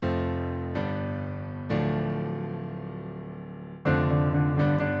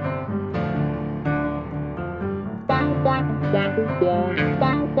Hello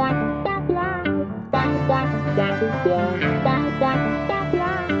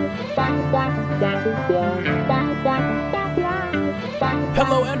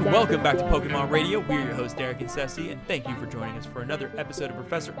and welcome back to Pokemon Radio. We're your hosts, Derek and Ceci, and thank you for joining us for another episode of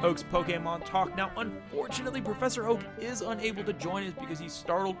Professor Oak's Pokemon Talk. Now, unfortunately, Professor Oak is unable to join us because he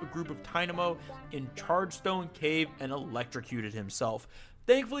startled a group of Tynamo in Chargestone Cave and electrocuted himself.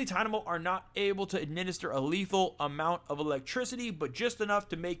 Thankfully, Tynamo are not able to administer a lethal amount of electricity, but just enough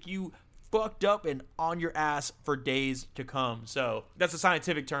to make you fucked up and on your ass for days to come. So, that's a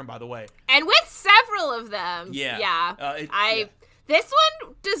scientific term, by the way. And with several of them. Yeah. This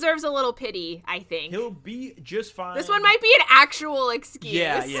one deserves a little pity, I think. He'll be just fine. This one might be an actual excuse.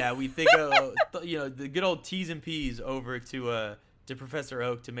 Yeah. We think, the good old T's and P's over to Professor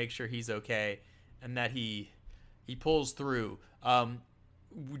Oak to make sure he's okay and that he pulls through.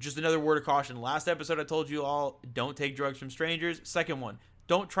 Just another word of caution. Last episode, I told you all, don't take drugs from strangers. Second one,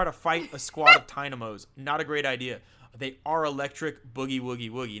 don't try to fight a squad of Tynamos. Not a great idea. They are electric, boogie,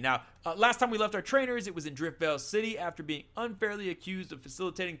 woogie, woogie. Now, last time we left our trainers, it was in Driftvale City after being unfairly accused of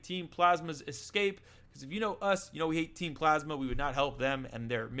facilitating Team Plasma's escape. Because if you know us, you know we hate Team Plasma. We would not help them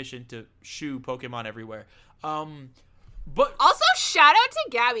and their mission to shoo Pokemon everywhere. But also, shout out to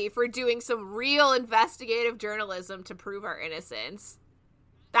Gabby for doing some real investigative journalism to prove our innocence.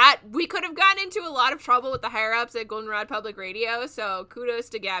 That we could have gotten into a lot of trouble with the higher-ups at Goldenrod Public Radio, so kudos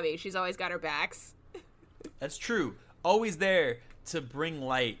to Gabby. She's always got our backs. That's true. Always there to bring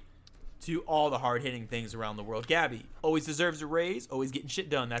light to all the hard-hitting things around the world. Gabby always deserves a raise, always getting shit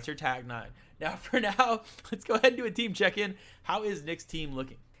done. That's her tagline. Now, for now, let's go ahead and do a team check-in. How is Nick's team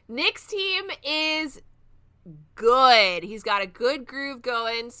looking? Nick's team is good. He's got a good groove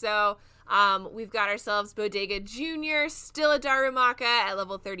going, so we've got ourselves Bodega Jr., still a Darumaka at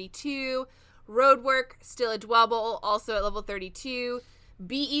level 32. Roadwork, still a Dwebble, also at level 32.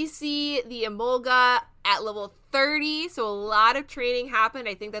 BEC, the Emolga, at level 30. So a lot of training happened.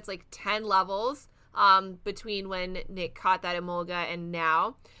 I think that's like 10 levels between when Nick caught that Emolga and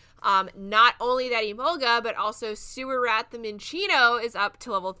now. Not only that Emolga, but also Sewer Rat the Minccino is up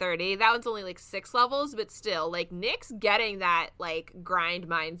to level 30. That one's only like 6 levels, but still, like, Nick's getting that, like, grind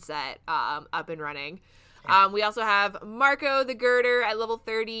mindset up and running. We also have Marco the Girder at level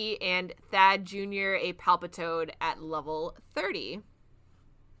 30 and Thad Jr., a Palpitoad, at level 30.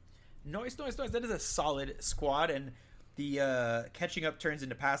 Nice. That is a solid squad, and the catching up turns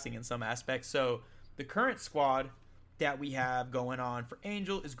into passing in some aspects. So the current squad that we have going on for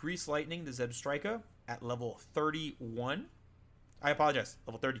Angel is Grease Lightning, the Zebstrika, at level 31. I apologize,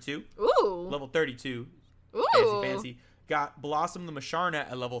 level 32. Ooh. Level 32. Ooh. Fancy. Got Blossom the Masharna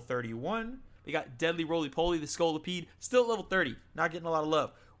at level 31. We got Deadly Roly-Poly, the Scolipede, still at level 30. Not getting a lot of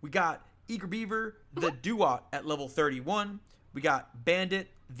love. We got Eager Beaver, the Duat, at level 31. We got Bandit,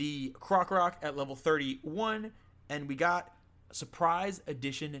 the Crocroc, at level 31. And we got a surprise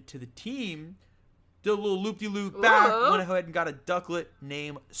addition to the team. Did a little loop-de-loop back. Went ahead and got a ducklet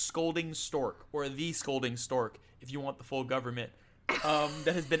named Scolding Stork, or the Scolding Stork, if you want the full government,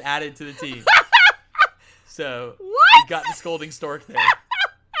 that has been added to the team. So, we got the Scolding Stork there.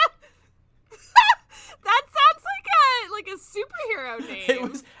 That sounds like a superhero name. It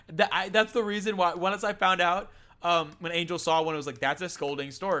was that's the reason why. Once I found out, when Angel saw one, it was like, that's a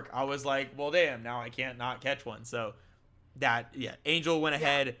Scolding Stork. I was like, well, damn, now I can't not catch one. So Angel went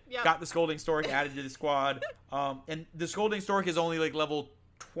ahead, got the Scolding Stork added to the squad. And the Scolding Stork is only like level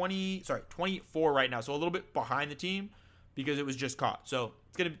 24 right now. So a little bit behind the team because it was just caught. So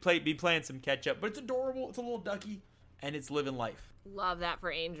it's going to be playing some catch up, but it's adorable. It's a little ducky and it's living life. Love that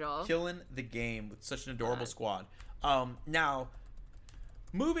for Angel. Killing the game with such an adorable squad. Now,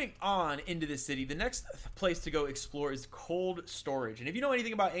 moving on into the city, the next place to go explore is cold storage. And if you know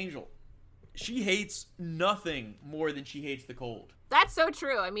anything about Angel, she hates nothing more than she hates the cold. That's so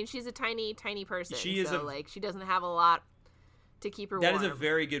true. I mean, she's a tiny, tiny person. She doesn't have a lot to keep her warm. That is a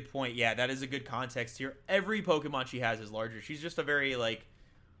very good point. Yeah, that is a good context here. Every Pokemon she has is larger. She's just a very,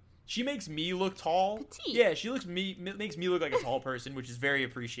 she makes me look tall. Petite. Yeah, makes me look like a tall person, which is very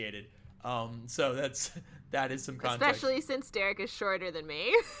appreciated. So that is some context. Especially since Derek is shorter than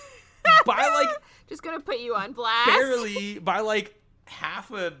me. By just gonna put you on blast. Barely, by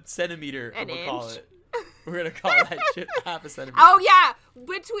half a centimeter. An inch. Call it. We're gonna call that shit half a centimeter. Oh yeah,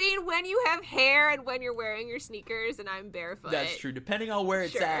 between when you have hair and when you're wearing your sneakers and I'm barefoot. That's true. Depending on where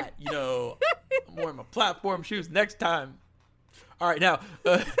it's at, I'm wearing my platform shoes next time. All right,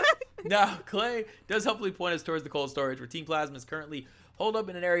 now Clay does helpfully point us towards the cold storage, where Team Plasma is currently holed up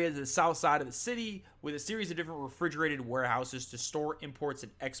in an area to the south side of the city with a series of different refrigerated warehouses to store imports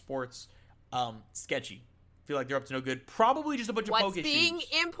and exports. Sketchy. feel like they're up to no good. Probably just a bunch of poke What's being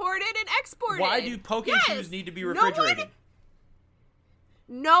issues. imported and exported? Why do poke issues need to be refrigerated?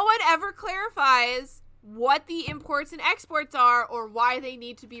 No one ever clarifies what the imports and exports are or why they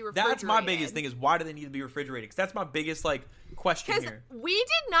need to be refrigerated. That's my biggest thing is why do they need to be refrigerated? Because that's my biggest question here. We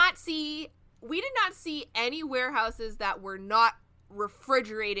did not see any warehouses that were not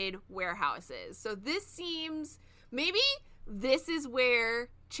refrigerated warehouses. So this seems, maybe this is where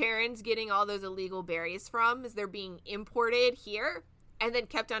Charon's getting all those illegal berries from, is they're being imported here and then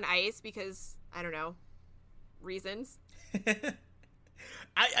kept on ice because, I don't know, reasons.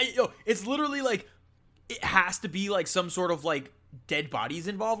 It's literally like, it has to be like some sort of like dead bodies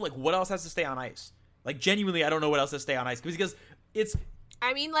involved. Like what else has to stay on ice? Like genuinely, I don't know what else has to stay on ice because it's.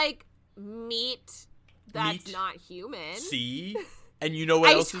 I mean, like meat that's not human. See, and you know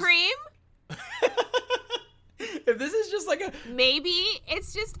what else? Ice cream. If this is just like maybe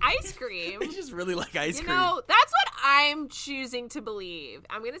it's just ice cream. It's just really like ice cream. You know, that's what I'm choosing to believe.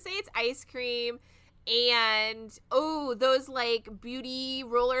 I'm gonna say it's ice cream. And those like beauty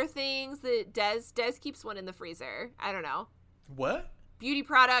roller things that Des keeps one in the freezer. I don't know. What? Beauty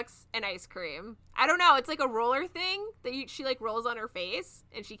products and ice cream. I don't know. It's like a roller thing that she like rolls on her face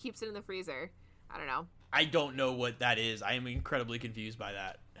and she keeps it in the freezer. I don't know. I don't know what that is. I am incredibly confused by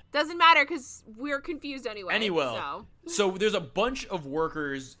that. Doesn't matter because we're confused anyway. So there's a bunch of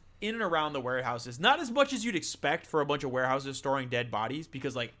workers in and around the warehouses. Not as much as you'd expect for a bunch of warehouses storing dead bodies,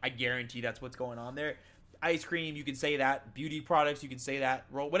 because like I guarantee that's what's going on there. Ice cream, you can say that. Beauty products, you can say that.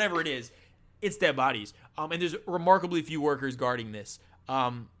 Whatever it is, it's dead bodies. And there's remarkably few workers guarding this.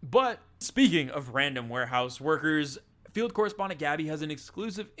 But speaking of random warehouse workers, field correspondent Gabby has an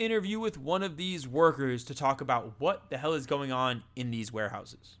exclusive interview with one of these workers to talk about what the hell is going on in these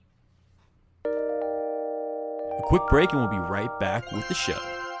warehouses. A quick break and we'll be right back with the show.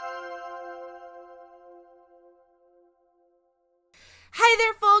 Hi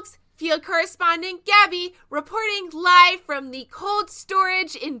there, folks. Field correspondent Gabby reporting live from the cold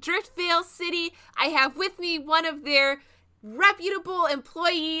storage in Driftvale City. I have with me one of their reputable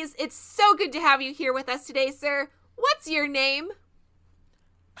employees. It's so good to have you here with us today, sir. What's your name?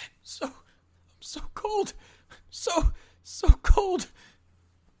 I'm so cold. So cold.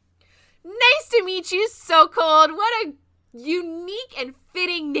 Nice to meet you, So Cold. What a unique and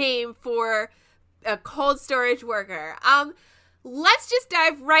fitting name for a cold storage worker. Let's just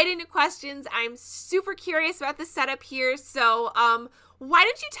dive right into questions. I'm super curious about the setup here. So, why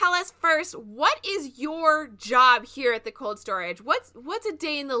don't you tell us first, what is your job here at the cold storage? What's a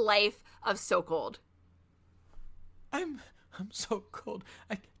day in the life of So Cold? I'm so cold.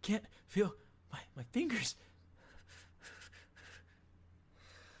 I can't feel my fingers.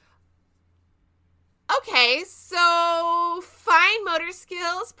 Okay, so fine motor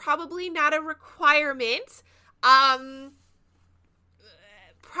skills, probably not a requirement.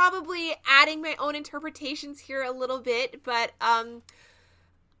 Probably adding my own interpretations here a little bit, but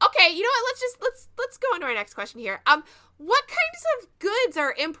okay, you know what? Let's go into our next question here. What kinds of goods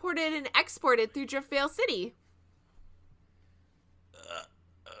are imported and exported through Driftvale City?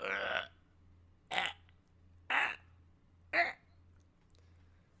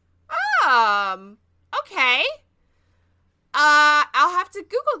 Okay. I'll have to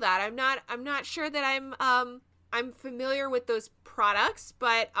Google that. I'm not sure that I'm familiar with those products,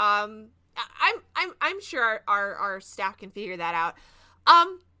 but I'm sure our staff can figure that out.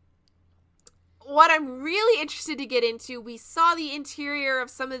 What I'm really interested to get into, we saw the interior of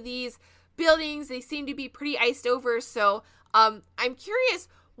some of these buildings. They seem to be pretty iced over, so I'm curious,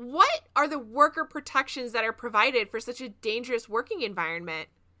 what are the worker protections that are provided for such a dangerous working environment?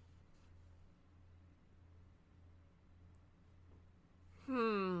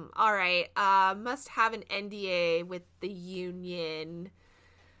 All right. Must have an NDA with the union.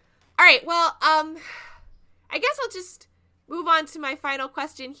 All right. Well, I guess I'll just move on to my final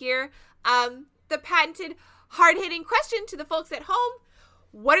question here. The patented hard-hitting question to the folks at home.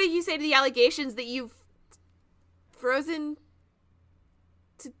 What do you say to the allegations that you've frozen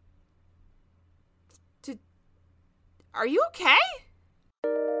to Are you okay?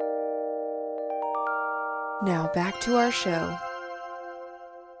 Now back to our show.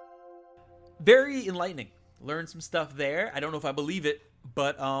 Very enlightening. Learned some stuff there. I don't know if I believe it,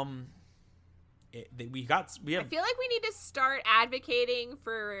 but we have. I feel like we need to start advocating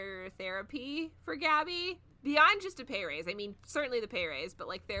for therapy for Gabby beyond just a pay raise. I mean, certainly the pay raise, but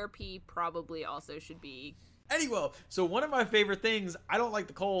like therapy probably also should be. Anyway, so one of my favorite things, I don't like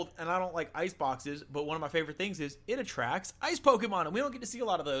the cold and I don't like ice boxes, but one of my favorite things is it attracts ice Pokemon, and we don't get to see a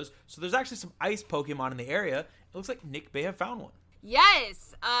lot of those. So there's actually some ice Pokemon in the area. It looks like Nick may have found one.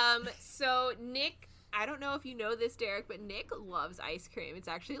 Yes. So Nick I don't know if you know this, Derek, but Nick loves ice cream. It's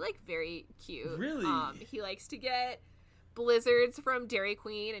actually like very cute. Really? He likes to get Blizzards from Dairy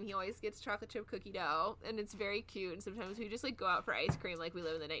Queen, and he always gets chocolate chip cookie dough, and it's very cute. And sometimes we just like go out for ice cream like we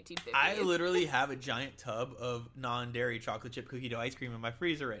live in the 1950s. I literally have a giant tub of non-dairy chocolate chip cookie dough ice cream in my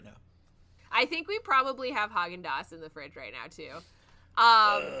freezer right now. I think we probably have Haagen-Dazs in the fridge right now too.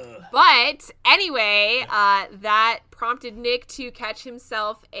 But anyway, that prompted Nick to catch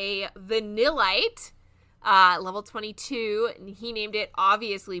himself a Vanillite, level 22, and he named it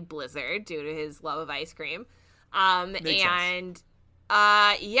obviously Blizzard due to his love of ice cream. Makes sense.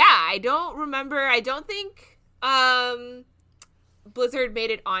 I don't think Blizzard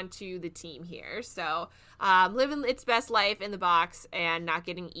made it onto the team here. So, living its best life in the box and not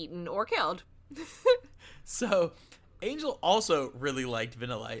getting eaten or killed. So, Angel also really liked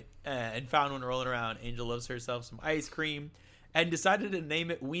Vanillite and found one rolling around. Angel loves herself some ice cream and decided to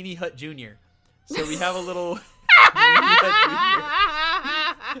name it Weenie Hut Jr. So we have a little Weenie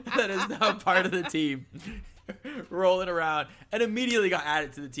Hut Jr. that is now part of the team rolling around and immediately got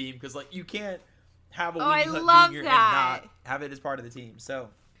added to the team because like you can't have a Weenie Hut Jr. and not have it as part of the team. So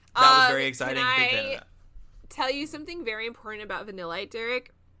that was very exciting. Big fan of that. Tell you something very important about Vanillite,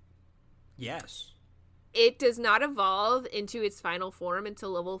 Derek? Yes. It does not evolve into its final form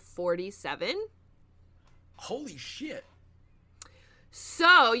until level 47. Holy shit.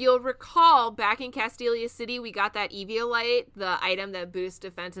 So, you'll recall back in Castelia City, we got that Eviolite, the item that boosts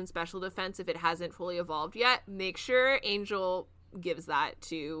defense and special defense if it hasn't fully evolved yet. Make sure Angel gives that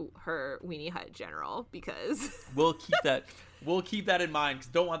to her Weenie Hut General because... We'll keep that in mind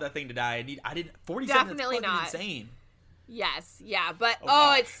because don't want that thing to die. I didn't 47. Definitely that's not. Insane. Yes, yeah, but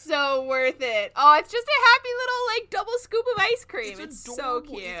gosh. it's so worth it. Oh, it's just a happy little like double scoop of ice cream. It's so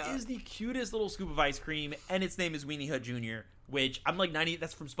cute. It is the cutest little scoop of ice cream, and its name is Weenie Hut Jr., which I'm like 90.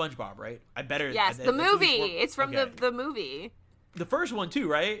 That's from SpongeBob, right? Yes, the movie. It's from the movie. The first one too,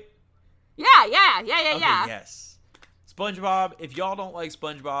 right? Yeah. Okay, yes. SpongeBob. If y'all don't like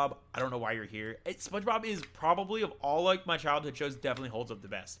SpongeBob, I don't know why you're here. SpongeBob is probably of all like my childhood shows definitely holds up the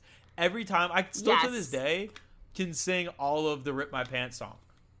best. Every time I still to this day can sing all of the Rip My Pants song.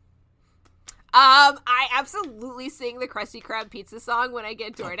 I absolutely sing the Krusty Krab pizza song when I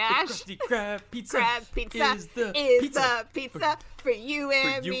get DoorDash. The Krusty Krab pizza, is the pizza for you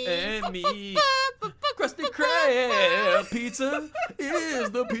and me. Krusty Krab pizza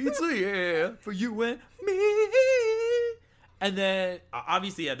is the pizza, yeah, for you and me. And then,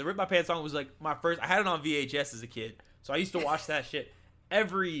 obviously, yeah, the Rip My Pants song was like my first. I had it on VHS as a kid, so I used to watch that shit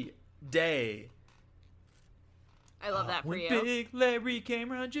every day. I love that for when you. Big Larry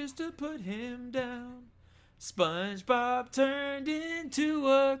came around just to put him down, SpongeBob turned into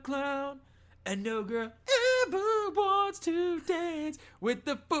a clown, and no girl ever wants to dance with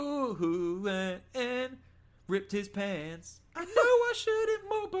the fool who went and ripped his pants. I know I shouldn't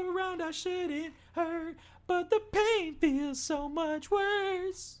mope around, I shouldn't hurt, but the pain feels so much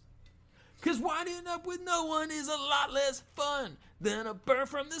worse. 'Cause winding up with no one is a lot less fun than a burn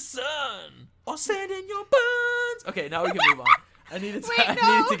from the sun or sand in your buns. Okay, now we can move on. I needed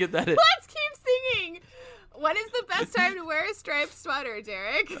to get that in. Let's keep singing. When is the best time to wear a striped sweater,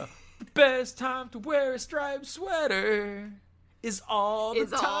 Derek? The best time to wear a striped sweater is all the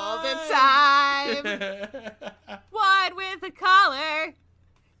time. One with a collar,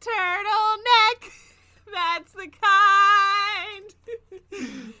 turtleneck. That's the kind.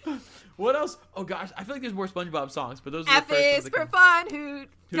 What else? Oh gosh, I feel like there's more SpongeBob songs, but those are F the first is for fun.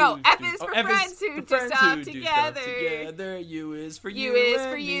 F is for friends who do stuff together. U is for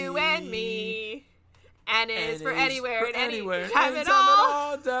you and me. N is for anywhere and anywhere. Have it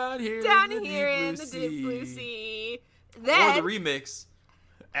all down here in the deep blue sea. Then or the remix.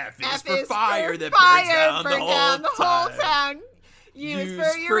 F is for fire that burns down the whole town. U is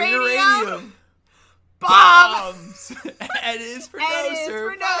for uranium. Bombs. N is for no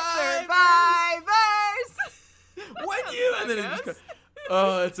survivors. When you and then it just goes.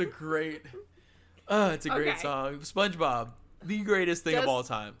 Oh, it's a great song. SpongeBob, the greatest thing of all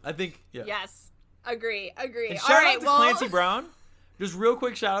time. I think. Yeah. Yes. Agree. And shout out to Clancy Brown. Just real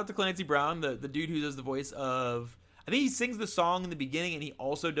quick shout out to Clancy Brown, the dude who does the voice of. I think he sings the song in the beginning, and he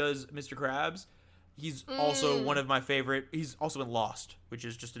also does Mr. Krabs. He's also one of my favorite. He's also in Lost, which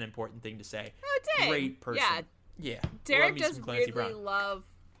is just an important thing to say. Oh, dang. Great person. Yeah. Derek does weirdly love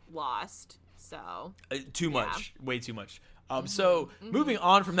Lost, so. Too much. Way too much. Moving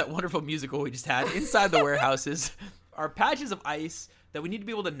on from that wonderful musical we just had, inside the warehouses are patches of ice that we need to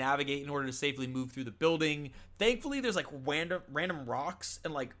be able to navigate in order to safely move through the building. Thankfully, there's like random rocks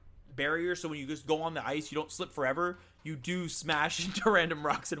and like barriers, so when you just go on the ice, you don't slip forever. You do smash into random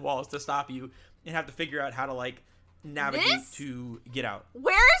rocks and walls to stop you. and have to figure out how to like navigate to get out.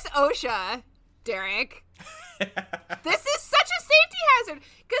 Where's OSHA, Derek? This is such a safety hazard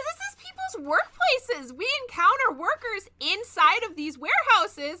because this is people's workplaces. We encounter workers inside of these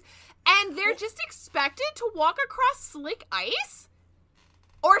warehouses and they're just expected to walk across slick ice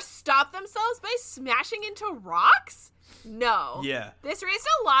or stop themselves by smashing into rocks. No. Yeah. This raised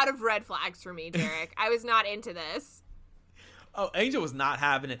a lot of red flags for me, Derek. I was not into this. Oh, Angel was not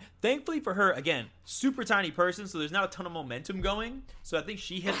having it. Thankfully for her, again, super tiny person, so there's not a ton of momentum going. So I think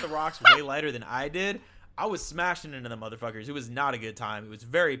she hit the rocks way lighter than I did. I was smashing into the motherfuckers. It was not a good time. It was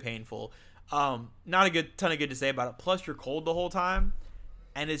very painful. Not a good ton of good to say about it. Plus, you're cold the whole time.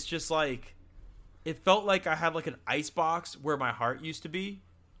 And it's just like, it felt like I had like an ice box where my heart used to be.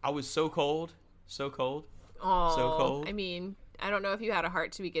 I was so cold. So cold. Oh, so cold. I mean, I don't know if you had a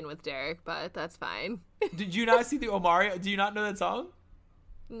heart to begin with, Derek, but that's fine. Did you not see the Omari? Do you not know that song?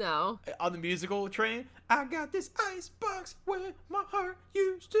 No. On the musical train, I got this ice box where my heart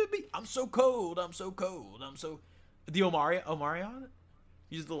used to be. I'm so cold. I'm so cold. I'm so. The Omari on it?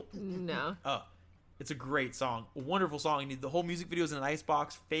 You just little. No. Oh, it's a great song. A wonderful song. The whole music video is in an ice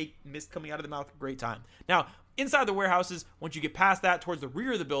box. Fake mist coming out of the mouth. Great time. Now, inside the warehouses, once you get past that towards the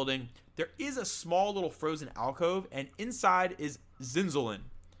rear of the building, there is a small little frozen alcove, and inside is Zinzolin,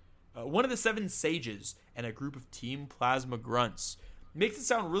 one of the 7 sages, and a group of Team Plasma grunts. Makes it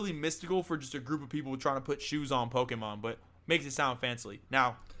sound really mystical for just a group of people trying to put shoes on Pokemon, but makes it sound fancy.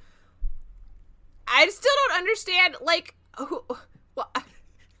 Now, I still don't understand, like, how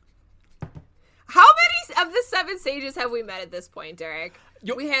many of the 7 sages have we met at this point, Derek?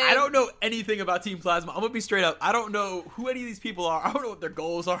 I don't know anything about Team Plasma. I'm gonna be straight up. I don't know who any of these people are. I don't know what their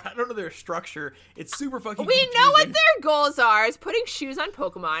goals are. I don't know their structure. It's super fucking We confusing. know what their goals are. Is putting shoes on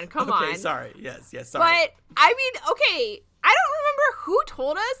Pokemon. Come on. Okay, sorry. Yes, sorry. But, I mean, okay, I don't remember who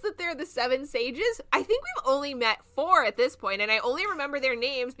told us that they're the 7 sages. I think we've only met 4 at this point, and I only remember their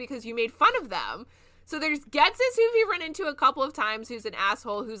names because you made fun of them. So there's Getsis, who we've run into a couple of times, who's an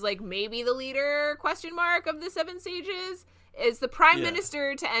asshole, who's like maybe the leader, of the 7 sages, is the prime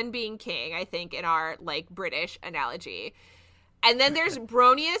minister to end being king, I think, in our like British analogy. And then there's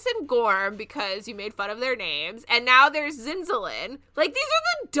Bronius and Gorm, because you made fun of their names. And now there's Zinzolin. Like, these are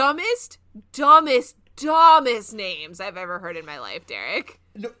the dumbest names I've ever heard in my life, Derek.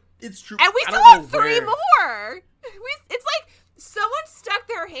 No, it's true. And we still have 3 more. It's like someone stuck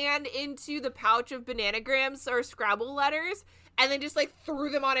their hand into the pouch of bananagrams or Scrabble letters and then just like threw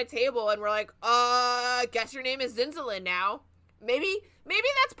them on a table and we're like, guess your name is Zinzolin now. Maybe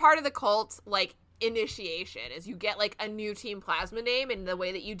that's part of the cult, like, initiation, is you get like a new Team Plasma name, and the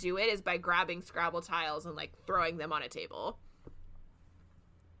way that you do it is by grabbing Scrabble tiles and like throwing them on a table.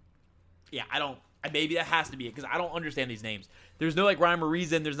 Yeah, maybe that has to be it, because I don't understand these names. There's no like rhyme or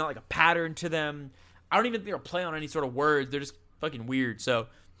reason. There's not like a pattern to them. I don't even think they're playing on any sort of words. They're just fucking weird. So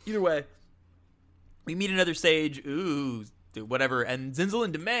either way, we meet another sage. Ooh, whatever. And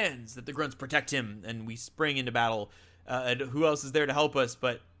Zinzolin demands that the grunts protect him, and we spring into battle. And who else is there to help us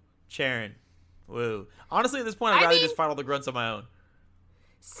but Cheren? Whoa. Honestly, at this point, I'd rather just fight all the grunts on my own.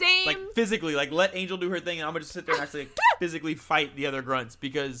 Same. Like, physically. Like, let Angel do her thing, and I'm going to just sit there and actually physically fight the other grunts,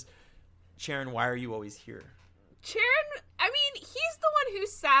 because, Cheren, why are you always here? Cheren, I mean, he's the one who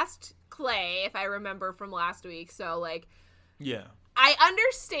sassed Clay, if I remember from last week, so, like... Yeah. I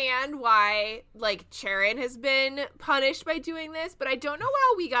understand why, like, Cheren has been punished by doing this, but I don't know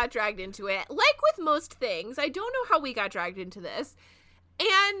how we got dragged into it. Like with most things, I don't know how we got dragged into this.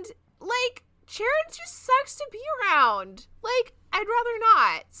 And, like, Cheren just sucks to be around. Like, I'd rather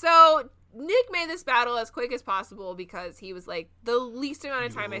not. So, Nick made this battle as quick as possible because he was like, the least amount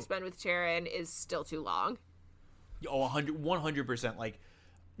of time I spend with Cheren is still too long. Oh, 100%. Like,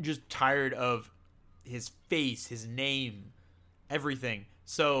 just tired of his face, his name, everything.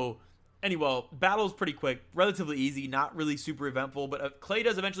 So, anyway, battle's pretty quick, relatively easy, not really super eventful, but Clay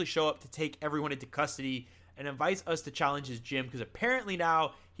does eventually show up to take everyone into custody and invites us to challenge his gym, because apparently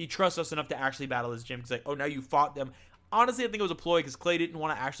now he trusts us enough to actually battle his gym, because like, oh, now you fought them. Honestly, I think it was a ploy, because Clay didn't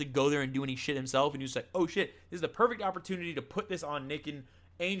want to actually go there and do any shit himself, and he was like, oh shit, this is the perfect opportunity to put this on Nick and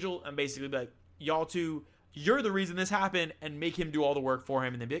Angel, and basically be like, y'all two, you're the reason this happened, and make him do all the work for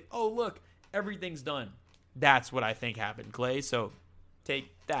him, and then be like, oh look, everything's done. That's what I think happened, Clay, so take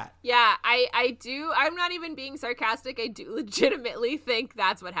that. Yeah, I do. I'm not even being sarcastic. I do legitimately think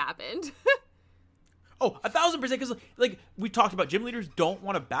that's what happened. Oh, 1,000%, because, like, we talked about, gym leaders don't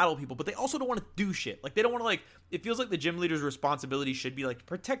want to battle people, but they also don't want to do shit. Like, they don't want to, like, it feels like the gym leader's responsibility should be, like,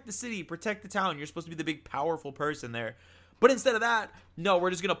 protect the city, protect the town. You're supposed to be the big, powerful person there. But instead of that, no, we're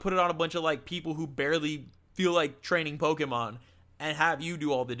just going to put it on a bunch of, like, people who barely feel like training Pokemon. and have you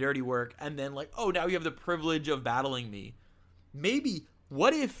do all the dirty work, and then like, oh, now you have the privilege of battling me. Maybe,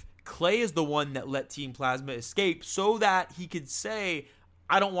 what if Clay is the one that let Team Plasma escape so that he could say,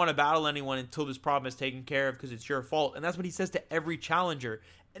 I don't want to battle anyone until this problem is taken care of because it's your fault. And that's what he says to every challenger.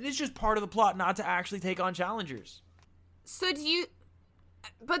 And it's just part of the plot not to actually take on challengers. So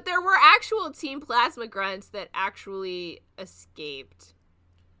but there were actual Team Plasma grunts that actually escaped.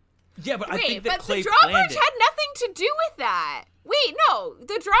 Yeah, but I think that Clay the planned drawbridge it. had nothing to do with that. Wait, no, the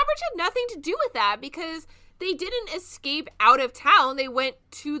drawbridge had nothing to do with that because they didn't escape out of town. They went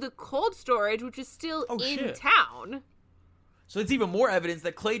to the cold storage, which is still in town. So it's even more evidence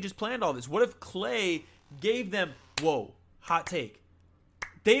that Clay just planned all this. What if Clay gave them, whoa, hot take.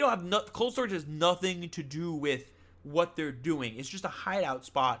 They don't have, cold storage has nothing to do with what they're doing. It's just a hideout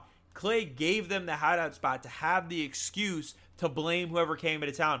spot. Clay gave them the hideout spot to have the excuse to blame whoever came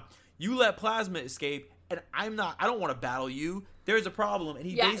into town. You let Plasma escape, and I don't want to battle you. There's a problem. And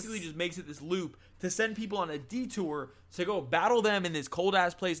he basically just makes it this loop to send people on a detour to go battle them in this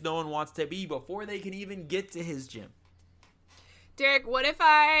cold-ass place no one wants to be before they can even get to his gym. Derek, what if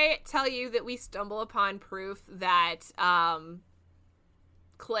I tell you that we stumble upon proof that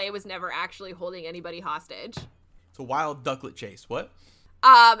Clay was never actually holding anybody hostage? It's a wild ducklet chase. What?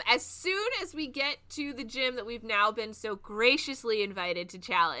 As soon as we get to the gym that we've now been so graciously invited to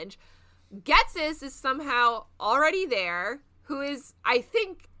challenge, Getsus is somehow already there, who is, I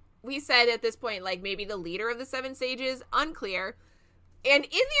think we said at this point, like maybe the leader of the Seven Sages, unclear. And in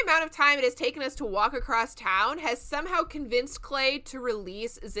the amount of time it has taken us to walk across town, has somehow convinced Clay to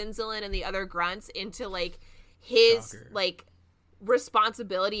release Zinzalin and the other grunts into, like, his, like,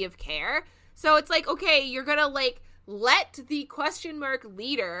 responsibility of care. So it's like, okay, you're gonna, like, let the question mark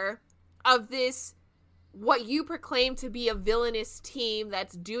leader of this, what you proclaim to be a villainous team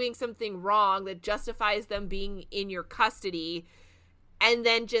that's doing something wrong that justifies them being in your custody, and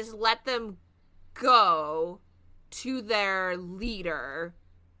then just let them go to their leader,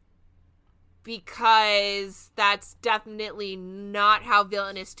 because that's definitely not how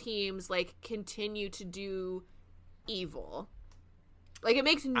villainous teams like continue to do evil. Like, it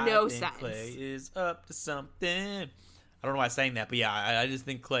makes no sense. Clay is up to something. I don't know why I'm saying that, but yeah, I just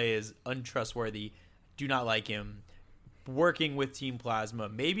think Clay is untrustworthy. Do not like him. Working with Team Plasma.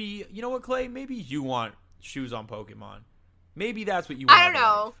 Maybe, you know what, Clay? Maybe you want shoes on Pokemon. Maybe that's what you want. I don't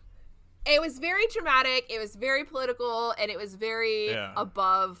know. It was very dramatic, it was very political, and it was very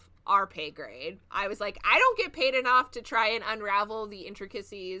above our pay grade. I was like, I don't get paid enough to try and unravel the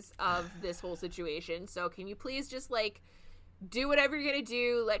intricacies of this whole situation. So can you please just, like, do whatever you're going to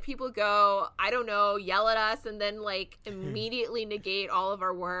do, let people go, I don't know, yell at us, and then, like, immediately negate all of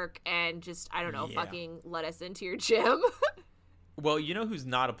our work and just, I don't know, fucking let us into your gym. Well, you know who's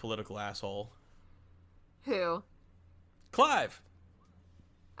not a political asshole? Who? Clive.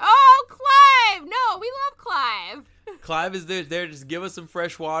 Oh, Clive! No, we love Clive. Clive is there. Just give us some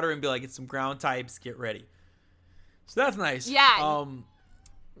fresh water and be like, it's some ground types. Get ready. So that's nice. Yeah.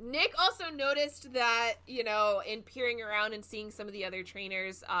 Nick also noticed that, you know, in peering around and seeing some of the other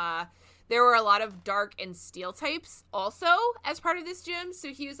trainers, there were a lot of dark and steel types also as part of this gym. So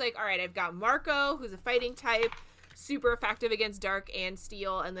he was like, all right, I've got Marco, who's a fighting type, super effective against dark and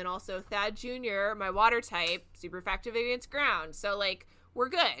steel. And then also Thad Jr., my water type, super effective against ground. So, like, we're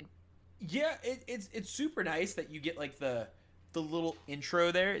good. Yeah, it's super nice that you get, like, the little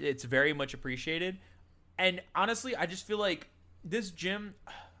intro there. It's very much appreciated. And honestly, I just feel like this gym,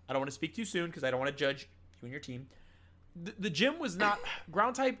 I don't want to speak too soon because I don't want to judge you and your team. The gym was not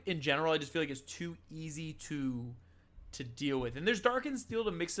ground type in general. I just feel like it's too easy to deal with. And there's dark and steel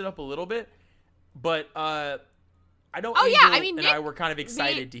to mix it up a little bit, but I know Angel and I were kind of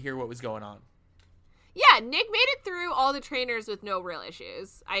excited to hear what was going on. Yeah, Nick made it through all the trainers with no real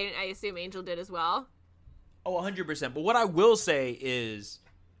issues. I assume Angel did as well. Oh, 100%. But what I will say is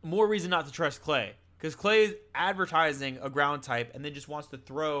more reason not to trust Clay. Because Clay is advertising a ground type and then just wants to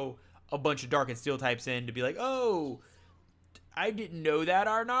throw a bunch of dark and steel types in to be like, oh, I didn't know that,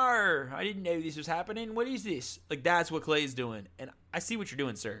 Arnar. I didn't know this was happening. What is this? Like, that's what Clay's doing. And I see what you're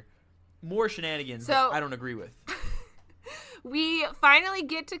doing, sir. More shenanigans that I don't agree with. We finally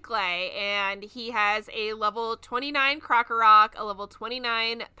get to Clay, and he has a level 29 Krokorok, a level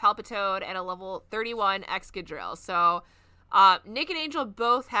 29 Palpitoad, and a level 31 Excadrill. So Nick and Angel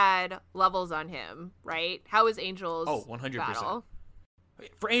both had levels on him, right? How was Angel's 100%. battle?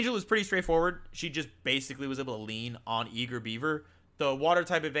 For Angel, it was pretty straightforward. She just basically was able to lean on Eager Beaver. The water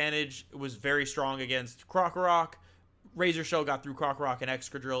type advantage was very strong against Krokorok. Razor Shell got through Krokorok and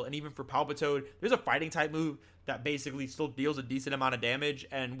Excadrill, and even for Palpitoad, there's a fighting type move that basically still deals a decent amount of damage,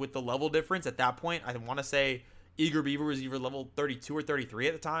 and with the level difference at that point, I want to say Eager Beaver was either level 32 or 33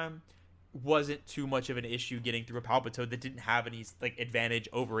 at the time, wasn't too much of an issue getting through a Palpitoad that didn't have any like advantage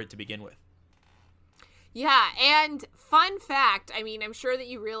over it to begin with. Yeah, and fun fact, I mean, I'm sure that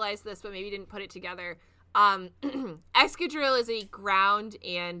you realized this, but maybe didn't put it together. Excadrill is a ground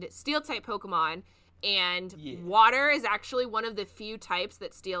and steel type Pokemon, and water is actually one of the few types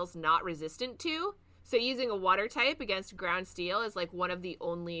that Steel's not resistant to. So using a water type against ground steel is like one of the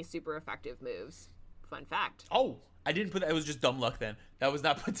only super effective moves. Fun fact. Oh, I didn't put that. It was just dumb luck then. That was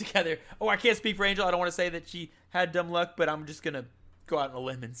not put together. Oh, I can't speak for Angel. I don't want to say that she had dumb luck, but I'm just going to go out on a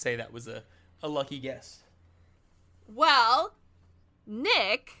limb and say that was a lucky guess. Well,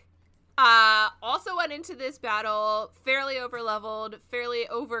 Nick also went into this battle fairly overleveled, fairly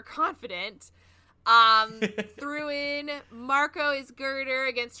overconfident. Threw in Marco is Girder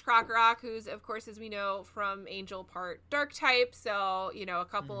against Krokorok, who's, of course, as we know from Angel, part dark type. So, you know, a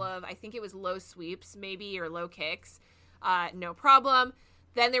couple of, I think it was low sweeps, maybe, or low kicks. No problem.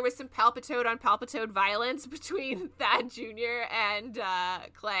 Then there was some Palpitoad on Palpitoad violence between Thad Jr. and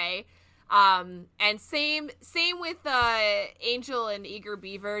Clay. And same with Angel and Eager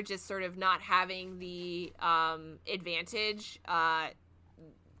Beaver, just sort of not having the advantage.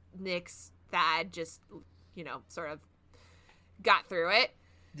 Nick's Thad just, you know, sort of got through it.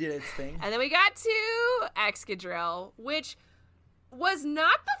 Did its thing. And then we got to Excadrill, which was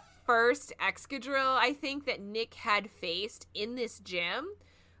not the first Excadrill I think that Nick had faced in this gym.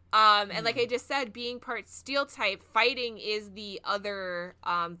 And like I just said, being part steel type, fighting is the other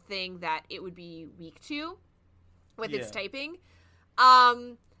thing that it would be weak to with its typing.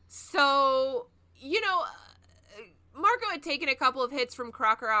 So, you know, Marco had taken a couple of hits from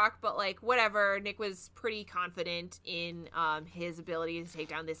Krokorok, but like whatever, Nick was pretty confident in his ability to take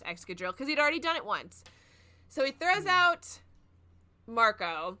down this Excadrill because he'd already done it once. So he throws out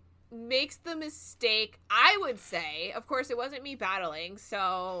Marco, makes the mistake, I would say, of course it wasn't me battling,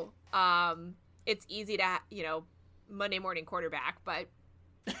 so it's easy to, you know, Monday morning quarterback, but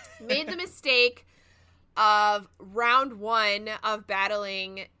made the mistake of round one of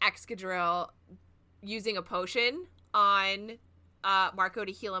battling Excadrill using a potion on Marco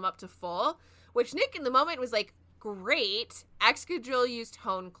to heal him up to full, which Nick in the moment was like, great, Excadrill used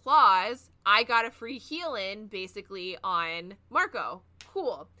Hone Claws, I got a free heal in basically on Marco.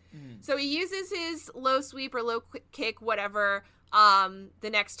 Cool. So he uses his low sweep or low kick, whatever. The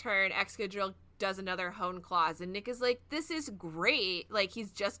next turn, Excadrill does another Hone Claws, and Nick is like, this is great. Like,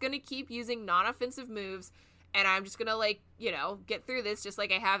 he's just going to keep using non-offensive moves, and I'm just going to, like, you know, get through this just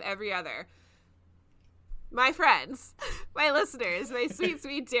like I have every other. My friends, my listeners, my sweet,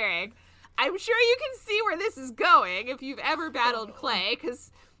 sweet Derek, I'm sure you can see where this is going if you've ever battled Clay,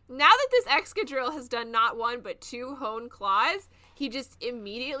 because now that this Excadrill has done not one but two Hone Claws, he just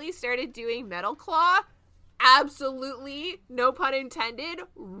immediately started doing Metal Claw. Absolutely, no pun intended,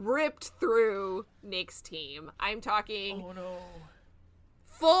 ripped through Nick's team. I'm talking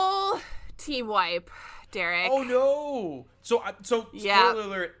full team wipe, Derek. Oh, no. So yeah. Spoiler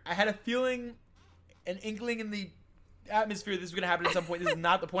alert, I had a feeling, an inkling in the atmosphere this was going to happen at some point. This is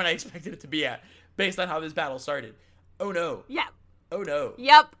not the point I expected it to be at, based on how this battle started. Oh, no. Yeah. Oh, no.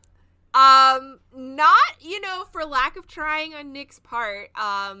 Yep. Not, you know, for lack of trying on Nick's part,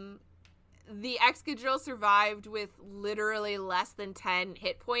 the Excadrill survived with literally less than 10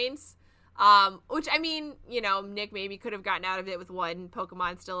 hit points, which, I mean, you know, Nick maybe could have gotten out of it with one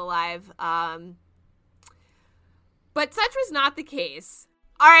Pokemon still alive, but such was not the case.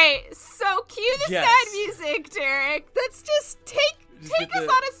 All right, so cue the sad music, Derek. Let's just take us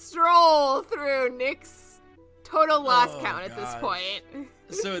on a stroll through Nick's total loss count at this point.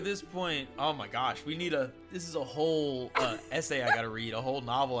 So at this point, oh my gosh, this is a whole essay I gotta read, a whole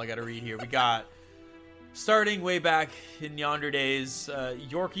novel I gotta read here. We got, starting way back in yonder days,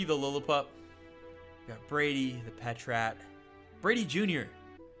 Yorkie the Lillipup. We got Brady the Petrat. Brady Jr.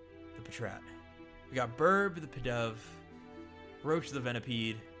 the Petrat. We got Burb the Pidove. Roach the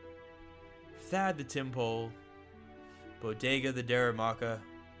Venipede. Thad the Timpole. Bodega the Darumaka.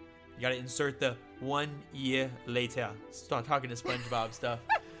 You gotta insert the 1 year later. Start talking to SpongeBob stuff.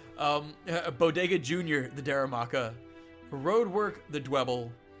 Bodega Jr. the Darumaka. Roadwork the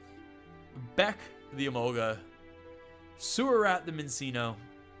Dwebble. Beck the Emolga. Sewerrat the Mincino.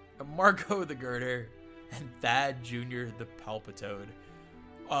 Marco the Girder. And Thad Jr. the Palpitoad.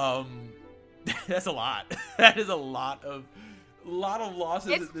 That's a lot. That is a lot of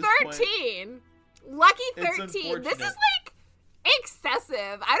losses it's at this 13. point. Lucky 13. It's this is like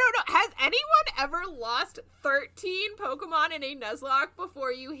excessive. I don't know. Has anyone ever lost 13 Pokemon in a Nuzlocke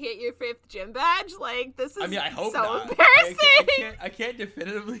before you hit your 5th gym badge? Like, this is I hope so not. embarrassing. I can't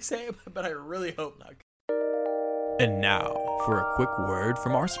definitively say it, but I really hope not. And now for a quick word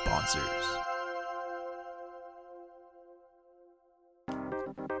from our sponsors.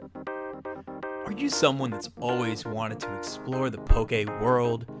 Are you someone that's always wanted to explore the Poke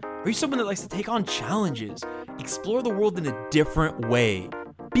world? Are you someone that likes to take on challenges, explore the world in a different way,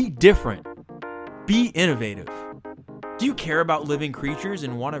 be different, be innovative? Do you care about living creatures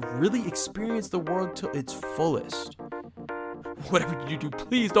and want to really experience the world to its fullest? Whatever you do,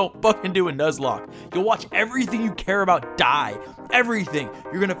 please don't fucking do a Nuzlocke. You'll watch everything you care about die. Everything.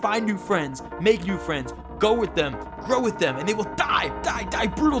 You're gonna find new friends, make new friends, go with them, grow with them, and they will die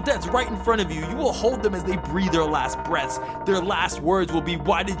brutal deaths right in front of you. You will hold them as they breathe their last breaths. Their last words will be,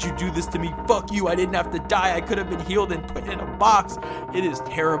 "Why did you do this to me? Fuck you, I didn't have to die. I could have been healed and put in a box." It is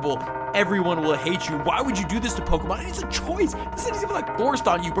terrible. Everyone will hate you. Why would you do this to Pokemon? It's a choice. This isn't even like forced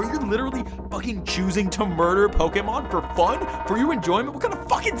on you, bro. You're literally fucking choosing to murder Pokemon for fun? For your enjoyment? What kind of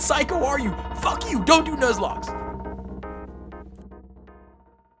fucking psycho are you? Fuck you. Don't do Nuzlocks.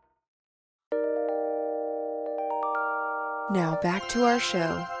 Now back to our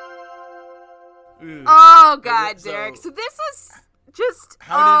show. Oh, God, Derek. So this was just,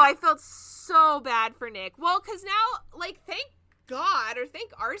 I felt so bad for Nick. Well, because now, like, thank God, or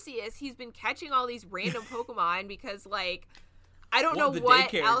thank Arceus, he's been catching all these random Pokemon because, like, I don't know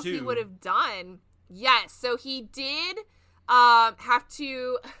what else he would have done. Yes, so he did have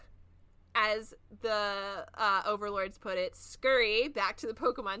to, as the overlords put it, scurry back to the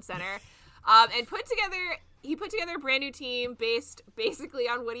Pokemon Center and he put together a brand new team based basically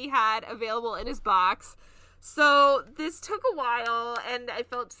on what he had available in his box. So this took a while, and I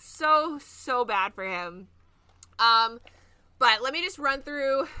felt so bad for him. But let me just run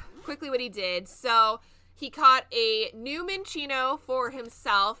through quickly what he did. So he caught a new Minccino for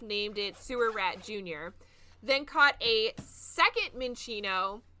himself, named it Sewer Rat Jr., then caught a second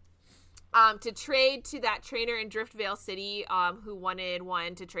Minccino to trade to that trainer in Driftvale City who wanted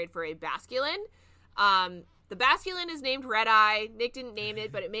one to trade for a Basculin. The Basculin is named Red-Eye. Nick didn't name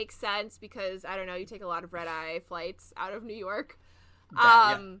it, but it makes sense because, I don't know, you take a lot of Red-Eye flights out of New York.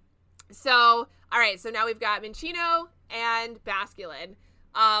 So, all right, so now we've got Minccino and Basculin.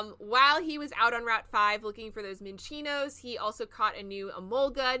 While he was out on Route 5 looking for those Minccinos, he also caught a new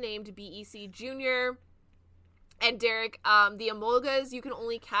Emolga named BEC Jr. And Derek, the Emolgas you can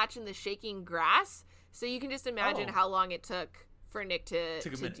only catch in the shaking grass, so you can just imagine how long it took for Nick to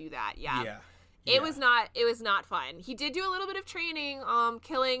do that. Yeah. It was not fun. He did do a little bit of training,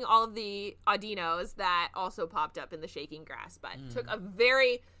 killing all of the Audinos that also popped up in the shaking grass, but took a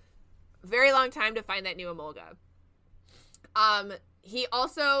very, very long time to find that new Emolga. He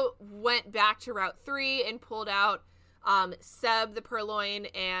also went back to Route 3 and pulled out Seb the Purloin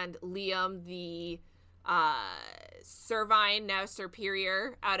and Liam the Servine, now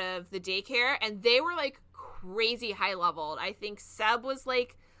Superior, out of the daycare, and they were like crazy high leveled. I think Seb was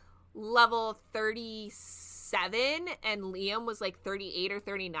like level 37 and Liam was like 38 or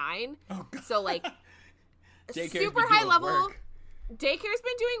 39. Oh, God. So like super high level. Work. Daycare's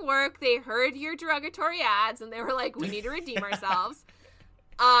been doing work. They heard your derogatory ads and they were like, we need to redeem ourselves.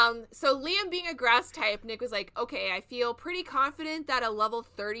 So Liam being a grass type, Nick was like, okay, I feel pretty confident that a level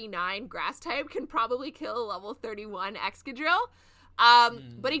 39 grass type can probably kill a level 31 Excadrill.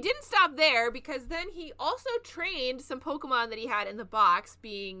 But he didn't stop there because then he also trained some Pokemon that he had in the box,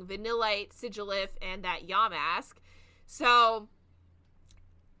 being Vanillite, Sigilyph, and that Yamask. So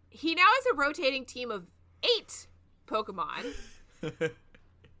he now has a rotating team of 8 Pokemon.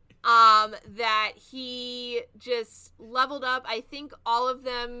 That he just leveled up. I think all of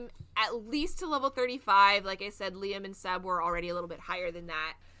them at least to level 35. Like I said, Liam and Seb were already a little bit higher than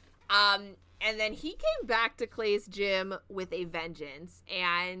that. And then he came back to Clay's gym with a vengeance.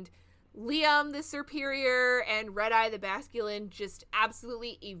 And Liam the Superior and Red-Eye the Basculin just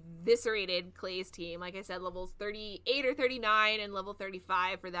absolutely eviscerated Clay's team. Like I said, levels 38 or 39 and level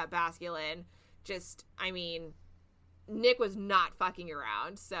 35 for that Basculin. Just, I mean, Nick was not fucking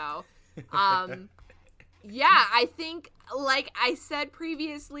around. So, yeah, I think, like I said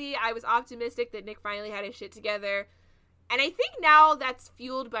previously, I was optimistic that Nick finally had his shit together. And I think now that's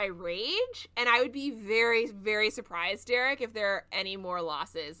fueled by rage, and I would be very, very surprised, Derek, if there are any more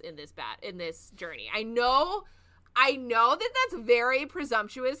losses in this journey. I know that that's very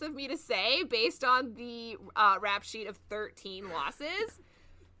presumptuous of me to say based on the rap sheet of 13 losses.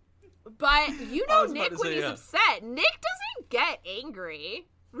 But you know Nick when he's upset. Nick doesn't get angry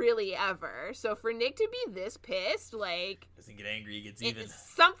really ever. So for Nick to be this pissed, like, doesn't get angry, he gets even.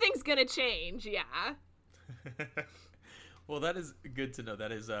 Something's gonna change, yeah. Well, that is good to know.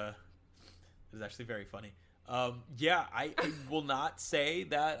 That is actually very funny. Yeah, I will not say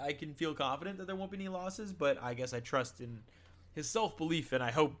that I can feel confident that there won't be any losses, but I guess I trust in his self-belief, and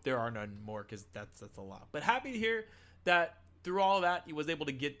I hope there are none more, because that's a lot. But happy to hear that through all of that, he was able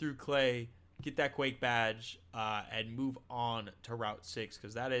to get through Clay, get that Quake badge, and move on to Route 6,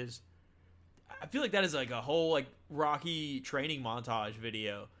 because that is, I feel like that is like a whole like Rocky training montage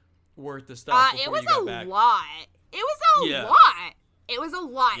video worth of stuff. It was a back. lot. It was a lot. It was a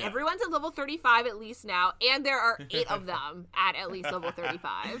lot. Yeah. Everyone's at level 35 at least now, and there are 8 of them at least level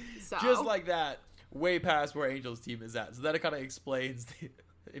 35. So just like that, way past where Angel's team is at. So that kind of explains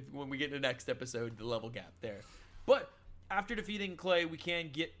when we get to the next episode, the level gap there. But after defeating Clay, we can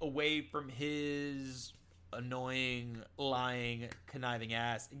get away from his annoying, lying, conniving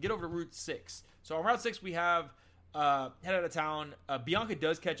ass and get over to Route 6. So on Route 6, we have head out of town. Bianca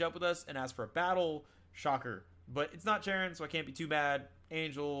does catch up with us and ask for a battle. Shocker. But it's not Sharon, so I can't be too bad.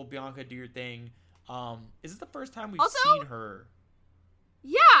 Angel, Bianca, do your thing. Is this the first time we've seen her?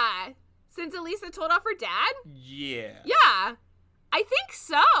 Yeah. Since Elisa told off her dad? Yeah. Yeah. I think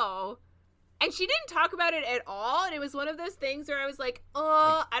so. And she didn't talk about it at all, and it was one of those things where I was like,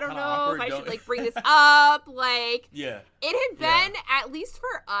 I don't know if I should, like, bring this up. Like, yeah. It had been, at least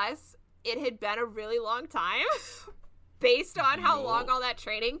for us, it had been a really long time based on how long all that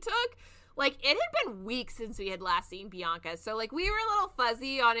training took. Like, it had been weeks since we had last seen Bianca, so, like, we were a little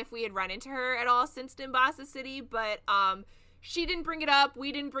fuzzy on if we had run into her at all since Nimbasa City, but she didn't bring it up,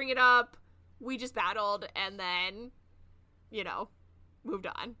 we didn't bring it up, we just battled, and then, moved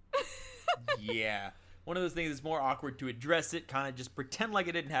on. Yeah. One of those things that's more awkward to address it, kind of just pretend like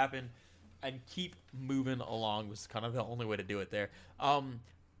it didn't happen, and keep moving along was kind of the only way to do it there.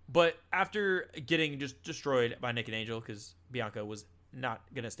 But after getting just destroyed by Nick and Angel, because Bianca was not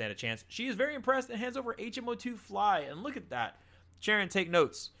going to stand a chance, she is very impressed and hands over HMO2 Fly. And look at that. Sharon, take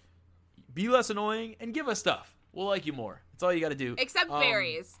notes. Be less annoying and give us stuff. We'll like you more. That's all you got to do. Except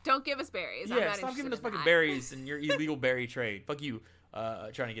berries. Don't give us berries. Yeah, I'm not stop giving us fucking that. berries and your illegal berry trade. Fuck you.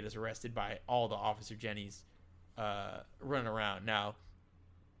 Trying to get us arrested by all the Officer Jennies running around. Now,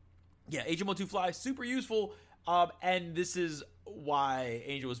 yeah, HMO2 Fly, super useful. And this is why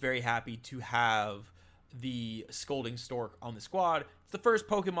Angel was very happy to have the Scolding Stork on the squad. It's the first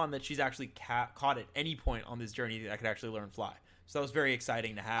Pokemon that she's actually caught at any point on this journey that could actually learn Fly. So that was very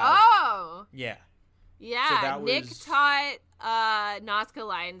exciting to have. Oh! Yeah. Yeah, so Nick taught Nazca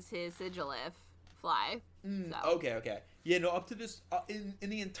Lines his Sigilif Fly. Okay. Yeah, no, up to this, in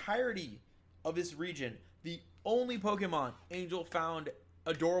the entirety of this region, the only Pokemon Angel found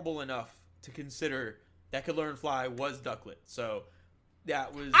adorable enough to consider that could learn Fly was Ducklet. So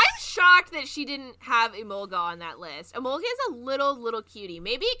that was... I'm shocked that she didn't have Emolga on that list. Emolga is a little cutie.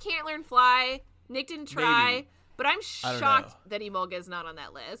 Maybe it can't learn Fly. Nick didn't try. Maybe. But I'm shocked that Emolga is not on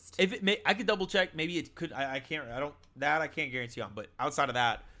that list. If it I could double check. Maybe it could. I can't guarantee on. But outside of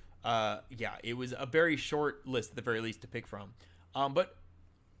that, yeah, it was a very short list at the very least to pick from. But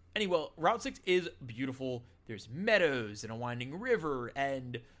anyway, Route 6 is beautiful. There's meadows and a winding river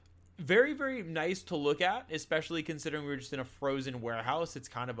and very, very nice to look at, especially considering we're just in a frozen warehouse. It's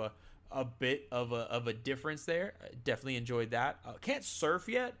kind of a bit of a difference there. I definitely enjoyed that. Can't surf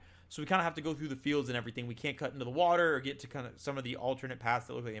yet. So we kind of have to go through the fields and everything. We can't cut into the water or get to kind of some of the alternate paths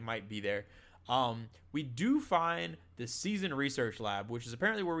that look like they might be there. We do find the Season Research Lab, which is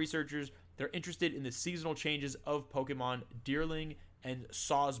apparently where researchers, they're interested in the seasonal changes of Pokemon Deerling and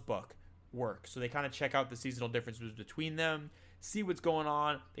Sawsbuck work. So they kind of check out the seasonal differences between them, see what's going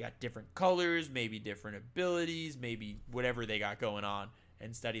on. They got different colors, maybe different abilities, maybe whatever they got going on,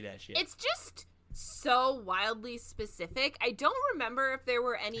 and study that shit. It's just... so wildly specific. I don't remember if there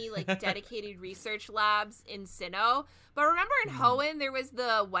were any like dedicated research labs in Sinnoh, but remember in Hoenn there was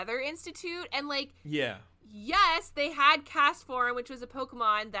the Weather Institute, and like yes, they had Castform, which was a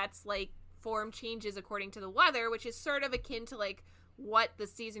Pokemon that's like form changes according to the weather, which is sort of akin to like what the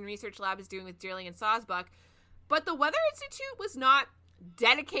Season Research Lab is doing with Deerling and Sawsbuck. But the Weather Institute was not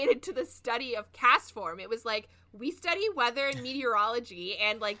dedicated to the study of Castform. It was like, we study weather and meteorology,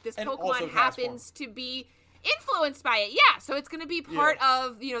 and like this Pokemon happens to be influenced by it. Yeah, so it's going to be part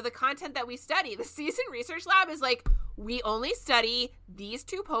of, the content that we study. The Season Research Lab is like, we only study these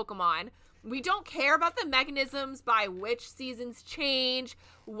 2 Pokemon. We don't care about the mechanisms by which seasons change,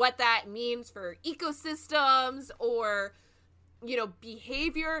 what that means for ecosystems or,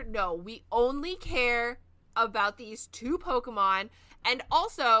 behavior. No, we only care about these 2 Pokemon. And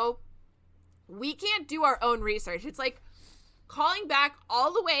also, we can't do our own research. It's like calling back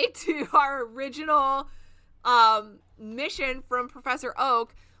all the way to our original mission from Professor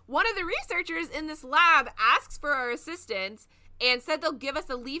Oak. One of the researchers in this lab asks for our assistance, and said they'll give us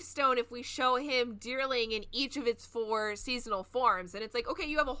a leaf stone if we show him Deerling in each of its 4 seasonal forms. And it's like, okay,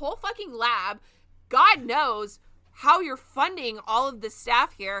 you have a whole fucking lab. God knows how you're funding all of the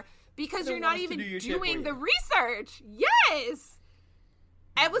staff here because you're not even doing the research. Yes.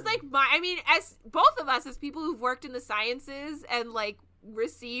 It was like as both of us as people who've worked in the sciences and like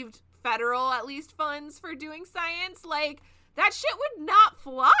received federal at least funds for doing science, like that shit would not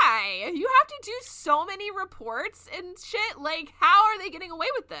fly. You have to do so many reports and shit. Like, how are they getting away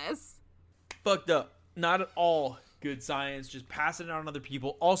with this? Fucked up. Not at all good science. Just passing it on other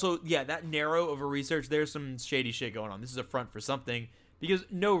people. Also, yeah, that narrow of a research, there's some shady shit going on. This is a front for something because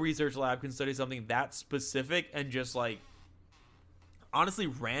no research lab can study something that specific and just like honestly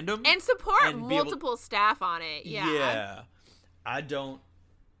random and support multiple staff on it. Yeah. I don't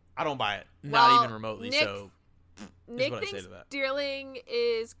buy it. Not even remotely. Nick thinks Deerling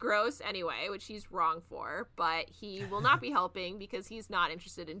is gross anyway, which he's wrong for, but he will not be helping because he's not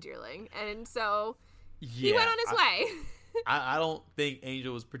interested in Deerling. And so he went on his way. I don't think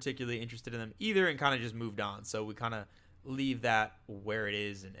Angel was particularly interested in them either and kind of just moved on. So we kind of leave that where it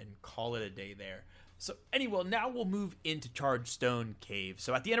is and call it a day there. So anyway, now we'll move into Chargestone Cave.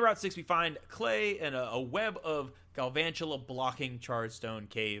 So at the end of Route 6, we find Clay and a web of Galvantula blocking Chargestone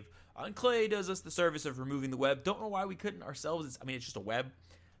Cave. And Clay does us the service of removing the web. Don't know why we couldn't ourselves. It's just a web.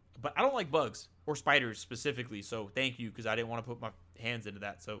 But I don't like bugs or spiders specifically, so thank you, because I didn't want to put my hands into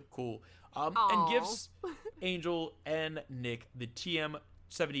that, so cool. And gives Angel and Nick the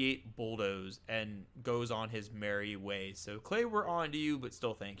TM-78 bulldoze and goes on his merry way. So Clay, we're on to you, but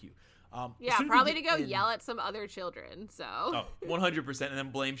still thank you. Probably to go yell at some other children, so. Oh, 100%, and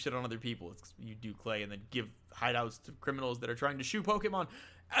then blame shit on other people. You do, Clay, and then give hideouts to criminals that are trying to shoot Pokemon.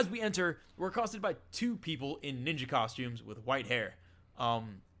 As we enter, we're accosted by 2 people in ninja costumes with white hair.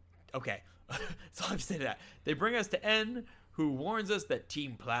 Okay. So I'm saying that. They bring us to N, who warns us that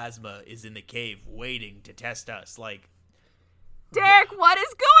Team Plasma is in the cave waiting to test us. Like, Derek, what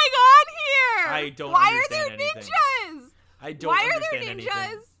is going on here? I don't Why understand anything. Why are there ninjas? I don't understand anything. Why are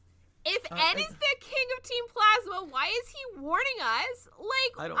there ninjas? If N is the king of Team Plasma, why is he warning us?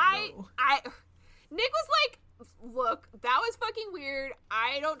 Like, I don't know. Nick was like, look, that was fucking weird.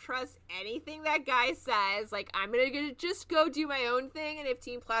 I don't trust anything that guy says. Like, I'm gonna just go do my own thing, and if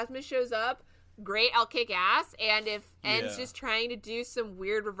Team Plasma shows up, great, I'll kick ass. And if N's just trying to do some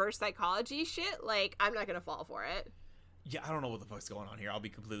weird reverse psychology shit, like, I'm not gonna fall for it. Yeah, I don't know what the fuck's going on here. I'll be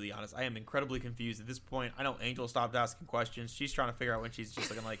completely honest. I am incredibly confused at this point. I know Angel stopped asking questions. She's trying to figure out when she's just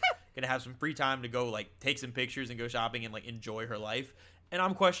looking like gonna have some free time to go like take some pictures and go shopping and like enjoy her life. And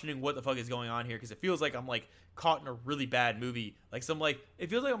I'm questioning what the fuck is going on here because it feels like I'm like caught in a really bad movie. Like it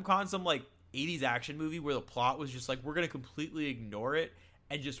feels like I'm caught in some like 80s action movie where the plot was just like we're gonna completely ignore it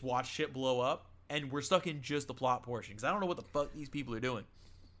and just watch shit blow up, and we're stuck in just the plot portion because I don't know what the fuck these people are doing.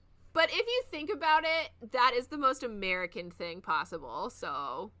 But if you think about it, that is the most American thing possible.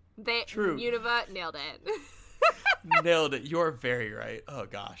 So Unova nailed it. Nailed it. You're very right. Oh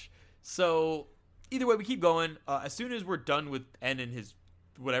gosh. So either way, we keep going. As soon as we're done with N and his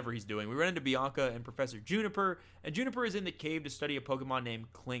whatever he's doing, we run into Bianca and Professor Juniper. And Juniper is in the cave to study a Pokemon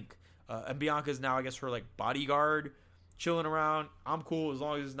named Clink. And Bianca's now, I guess, her like bodyguard, chilling around. I'm cool as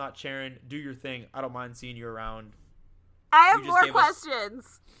long as it's not Sharon. Do your thing. I don't mind seeing you around. I have more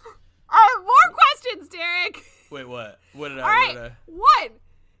questions. I have more questions, Derek. Wait, what? What did I? All right, one.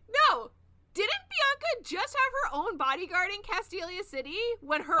 No, didn't Bianca just have her own bodyguard in Castelia City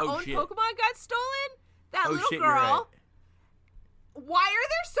when her own Pokemon got stolen? That little girl. Right. Why are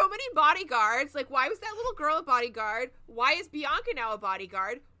there so many bodyguards? Like, why was that little girl a bodyguard? Why is Bianca now a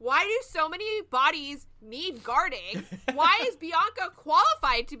bodyguard? Why do so many bodies need guarding? Why is Bianca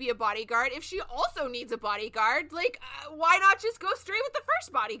qualified to be a bodyguard if she also needs a bodyguard? Like, why not just go straight with the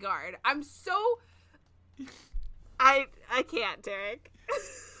first bodyguard? I'm so... I can't, Derek.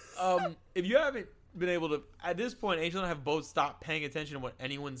 If you haven't been able to... At this point, Angel and I have both stopped paying attention to what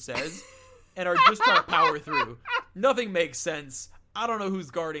anyone says and are just trying to power through. Nothing makes sense. I don't know who's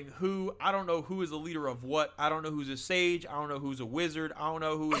guarding who. I don't know who is the leader of what. I don't know who's a sage. I don't know who's a wizard. I don't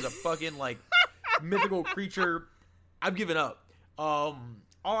know who is a fucking, like, mythical creature. I've given up. All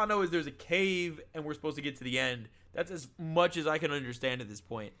I know is there's a cave, and we're supposed to get to the end. That's as much as I can understand at this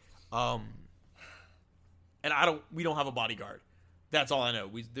point. And we don't have a bodyguard. That's all I know.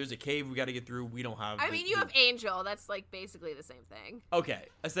 There's a cave we got to get through. We don't have... you have Angel. That's, like, basically the same thing. Okay.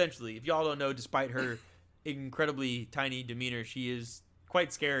 Essentially, if y'all don't know, despite her... incredibly tiny demeanor, she is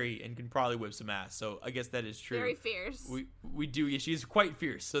quite scary and can probably whip some ass. So I guess that is true. Very fierce. We do. Yeah, she's quite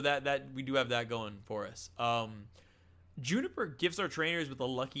fierce. So that we do have that going for us. Juniper gifts our trainers with a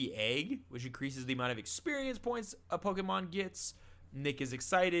lucky egg, which increases the amount of experience points a Pokemon gets. Nick is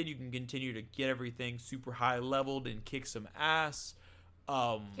excited. You can continue to get everything super high leveled and kick some ass.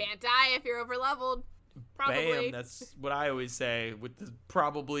 Can't die if you're over leveled. Probably. Bam, that's what I always say with the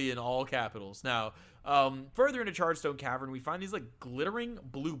probably in all capitals. Now, further into Chargestone Cavern, we find these like glittering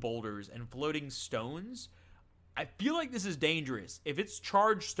blue boulders and floating stones. I feel like this is dangerous. If it's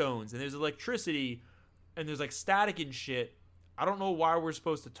charged stones and there's electricity and there's like static and shit, I don't know why we're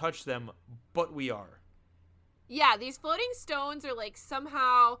supposed to touch them, but we are. Yeah, these floating stones are like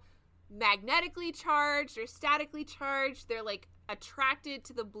somehow magnetically charged or statically charged. They're like attracted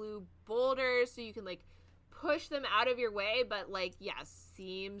to the blue boulders, so you can like push them out of your way, but like, yes,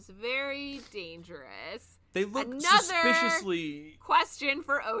 seems very dangerous. They look Another suspiciously question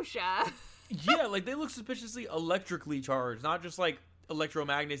for OSHA. Yeah, like they look suspiciously electrically charged, not just like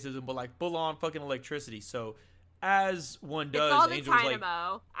electromagnetism, but like full on fucking electricity. So as one does, it's all the Angel was like,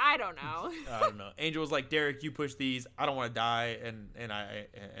 dynamo. I don't know. I don't know. Angel was like, Derek, you push these. I don't want to die, and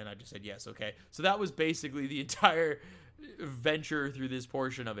I just said yes, okay. So that was basically the entire venture through this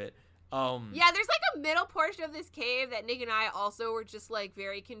portion of it. Yeah, there's like a middle portion of this cave that Nick and I also were just like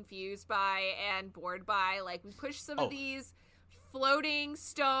very confused by and bored by. Like we pushed some of these floating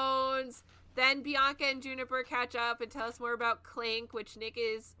stones, then Bianca and Juniper catch up and tell us more about Clink, which Nick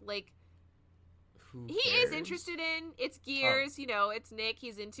is like, he is interested in. It's Gears, you know, it's Nick,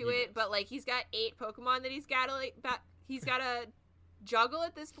 he's into it, but like he's got 8 Pokemon that he's got to juggle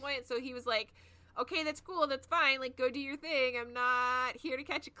at this point, so he was like, okay, that's cool, that's fine, like go do your thing, I'm not here to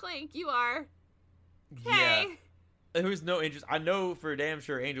catch a Clink, you are. Okay. Yeah. There was no interest. I know for damn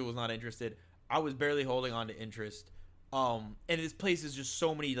sure Angel was not interested. I was barely holding on to interest. And this place is just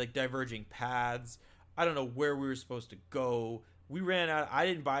so many like diverging paths. I don't know where we were supposed to go. We ran out. I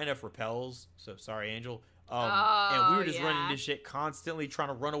didn't buy enough repels, so sorry, Angel. And we were just running into shit constantly, trying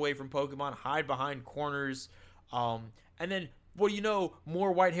to run away from Pokemon, hide behind corners. And then, what do you know?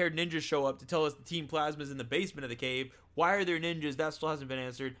 More white-haired ninjas show up to tell us the Team Plasma's in the basement of the cave. Why are there ninjas? That still hasn't been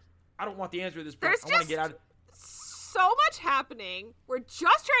answered. I don't want the answer to this point. I want to get out. So much happening. We're just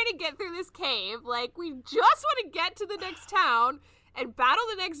trying to get through this cave. Like, we just want to get to the next town and battle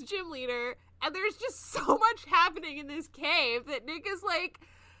the next gym leader. And there's just so much happening in this cave that Nick is, like,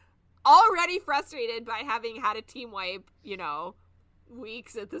 already frustrated by having had a team wipe, you know,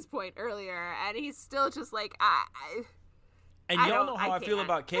 weeks at this point earlier. And he's still just like, And y'all know how I feel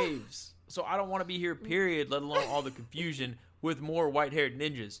about caves. So I don't want to be here, period, let alone all the confusion with more white-haired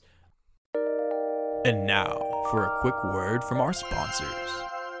ninjas. And now for a quick word from our sponsors.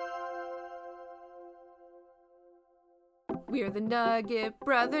 We're the Nugget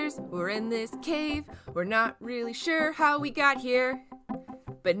Brothers. We're in this cave. We're not really sure how we got here.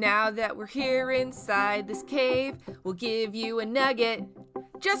 But now that we're here inside this cave, we'll give you a nugget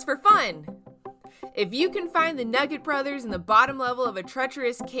just for fun. If you can find the Nugget Brothers in the bottom level of a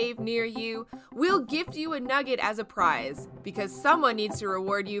treacherous cave near you, we'll gift you a nugget as a prize, because someone needs to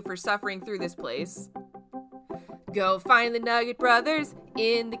reward you for suffering through this place. Go find the Nugget Brothers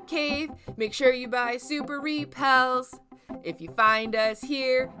in the cave. Make sure you buy super repels. If you find us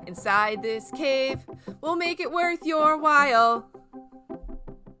here inside this cave, we'll make it worth your while.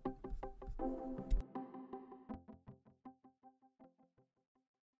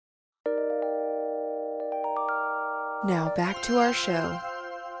 Now back to our show.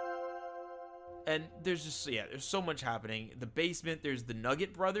 And there's just, there's so much happening. The basement, there's the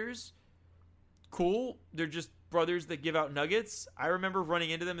Nugget Brothers. Cool. They're just brothers that give out nuggets. I remember running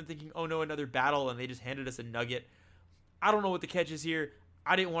into them and thinking, oh no, another battle, and they just handed us a nugget. I don't know what the catch is here.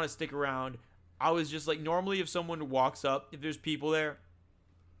 I didn't want to stick around. I was just like, normally if someone walks up, if there's people there,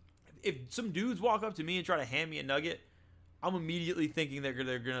 if some dudes walk up to me and try to hand me a nugget, I'm immediately thinking they're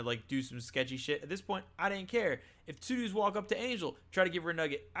gonna like do some sketchy shit. At this point, I didn't care. If 2 dudes walk up to Angel, try to give her a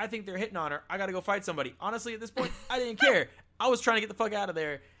nugget, I think they're hitting on her. I gotta go fight somebody. Honestly, at this point, I didn't care. I was trying to get the fuck out of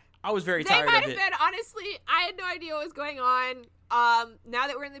there. I was very tired of it. They might have been, honestly, I had no idea what was going on. Now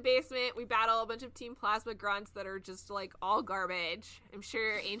that we're in the basement, we battle a bunch of Team Plasma grunts that are just like all garbage. I'm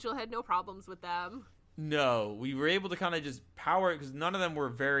sure Angel had no problems with them. No, we were able to kind of just power it because none of them were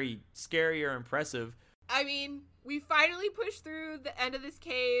very scary or impressive. I mean, we finally pushed through the end of this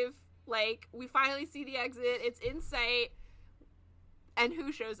cave. Like, we finally see the exit. It's in sight. And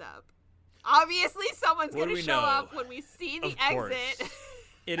who shows up? Obviously, someone's going to show up when we see the exit.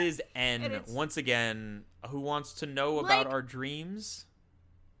 It is N. Once again, who wants to know about our dreams?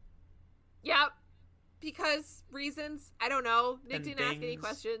 Yep. Because reasons. I don't know. Nick didn't ask any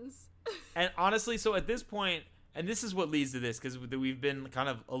questions. And honestly, so at this point, and this is what leads to this, because we've been kind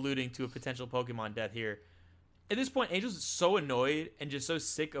of alluding to a potential Pokemon death here. at this point, Angel's so annoyed and just so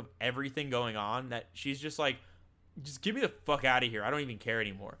sick of everything going on that she's just like, just get me the fuck out of here. I don't even care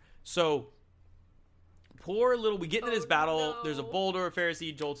anymore. So, we get into this battle. No. There's a boulder, a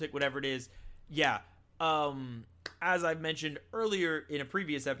Pharisee, Joltik, whatever it is. Yeah. As I've mentioned earlier in a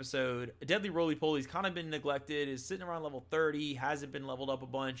previous episode, Deadly Roly-Poly's kind of been neglected, is sitting around level 30, hasn't been leveled up a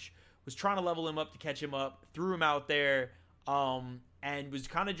bunch, was trying to level him up to catch him up, threw him out there, and was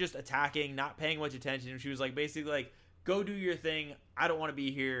kind of just attacking, not paying much attention. She was like, basically like, go do your thing. I don't want to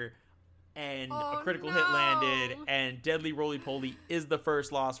be here. And a critical hit landed, and Deadly Roly-Poly is the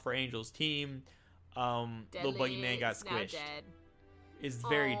first loss for Angel's team. Little Buggy Man got squished. Is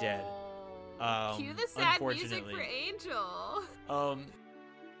very dead. Cue the sad music for Angel.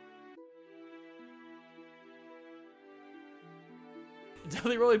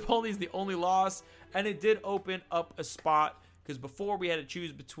 Deadly Roly-Poly is the only loss, and it did open up a spot, because before we had to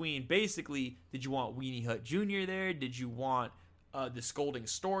choose between, basically, did you want Weenie Hut Jr. there? Did you want the Scolding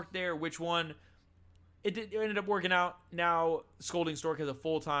Stork there? Which one? It ended up working out. Now, Scolding Stork has a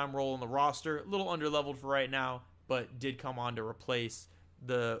full-time role in the roster. A little under-leveled for right now, but did come on to replace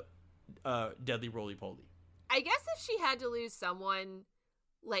the Deadly Roly-Poly. I guess if she had to lose someone,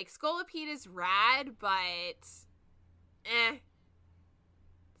 like, Scolipede is rad, but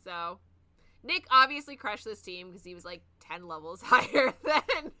So, Nick obviously crushed this team because he was like 10 levels higher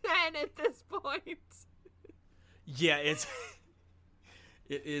than at this point. Yeah, it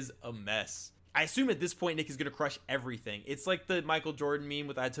is a mess. I assume at this point Nick is going to crush everything. It's like the Michael Jordan meme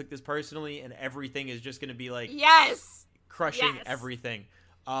with I took this personally, and everything is just going to be like crushing everything.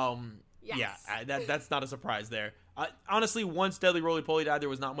 Yeah, that's not a surprise there. Honestly, once Deadly Roly-Poly died, there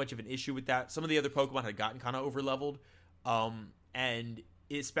was not much of an issue with that. Some of the other Pokemon had gotten kind of over-leveled, and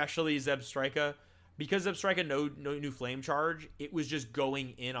especially Zebstrika. Because Zebstrika no new Flame Charge, it was just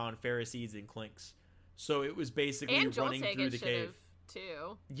going in on Pharisees and Clinks. So it was basically and running through the cave.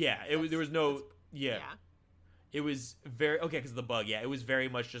 Too. Yeah, there was no. Yeah. It was very okay because of the bug. Yeah, it was very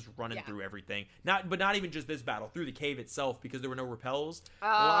much just running through everything. But not even just this battle, through the cave itself, because there were no repels.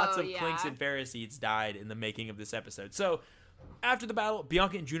 Lots of Clinks and Pharisees died in the making of this episode. So after the battle,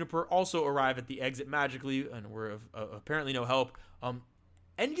 Bianca and Juniper also arrive at the exit magically, and were of apparently no help.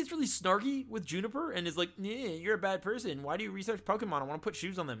 And gets really snarky with Juniper and is like, "Yeah, you're a bad person. Why do you research Pokemon? I want to put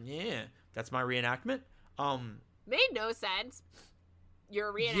shoes on them." Yeah, that's my reenactment. Made no sense.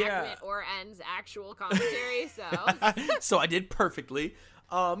 Your reenactment or ends actual commentary, so so I did perfectly.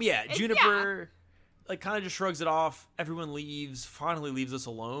 Juniper like kind of just shrugs it off. Everyone leaves, finally leaves us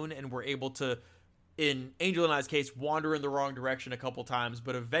alone, and we're able to, in Angel and I's case, wander in the wrong direction a couple times,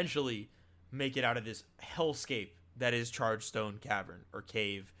 but eventually make it out of this hellscape that is Chargestone Cavern or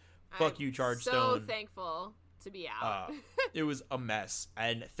Cave. Fuck you, Chargestone. So thankful to be out. It was a mess,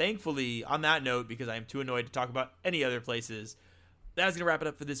 and thankfully, on that note, because I am too annoyed to talk about any other places, that's going to wrap it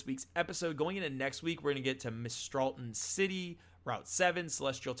up for this week's episode. Going into next week, we're going to get to Mistralton City, Route 7,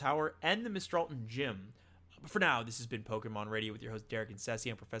 Celestial Tower, and the Mistralton Gym. But for now, this has been Pokemon Radio with your host, Derek and Ceci,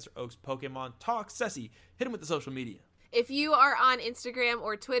 and Professor Oak's Pokemon Talk. Ceci, hit him with the social media. If you are on Instagram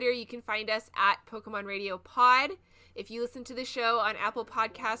or Twitter, you can find us at Pokemon Radio Pod. If you listen to the show on Apple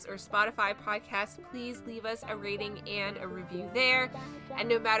Podcasts or Spotify Podcasts, please leave us a rating and a review there. And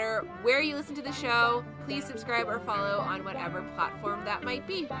no matter where you listen to the show, please subscribe or follow on whatever platform that might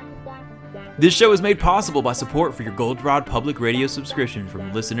be. This show is made possible by support for your Goldenrod Public Radio subscription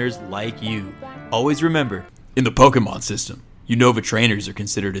from listeners like you. Always remember, in the Pokemon system, Unova trainers are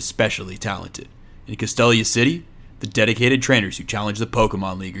considered especially talented. In Castelia City, the dedicated trainers who challenge the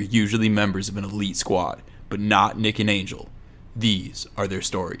Pokemon League are usually members of an elite squad, but not Nick and Angel. These are their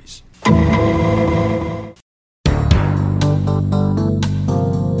stories.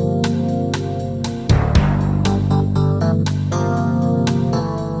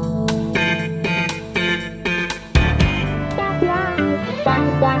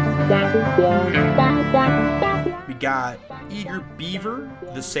 We got Eager Beaver,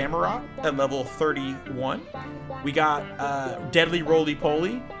 the Samurott, at level 31. We got Deadly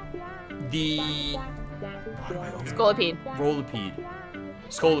Roly-Poly, the Scolipede. Scolipede.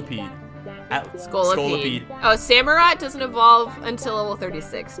 Scolipede. Oh, Samurott doesn't evolve until level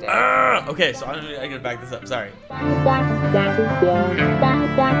 36. Okay, so I gotta back this up. Sorry.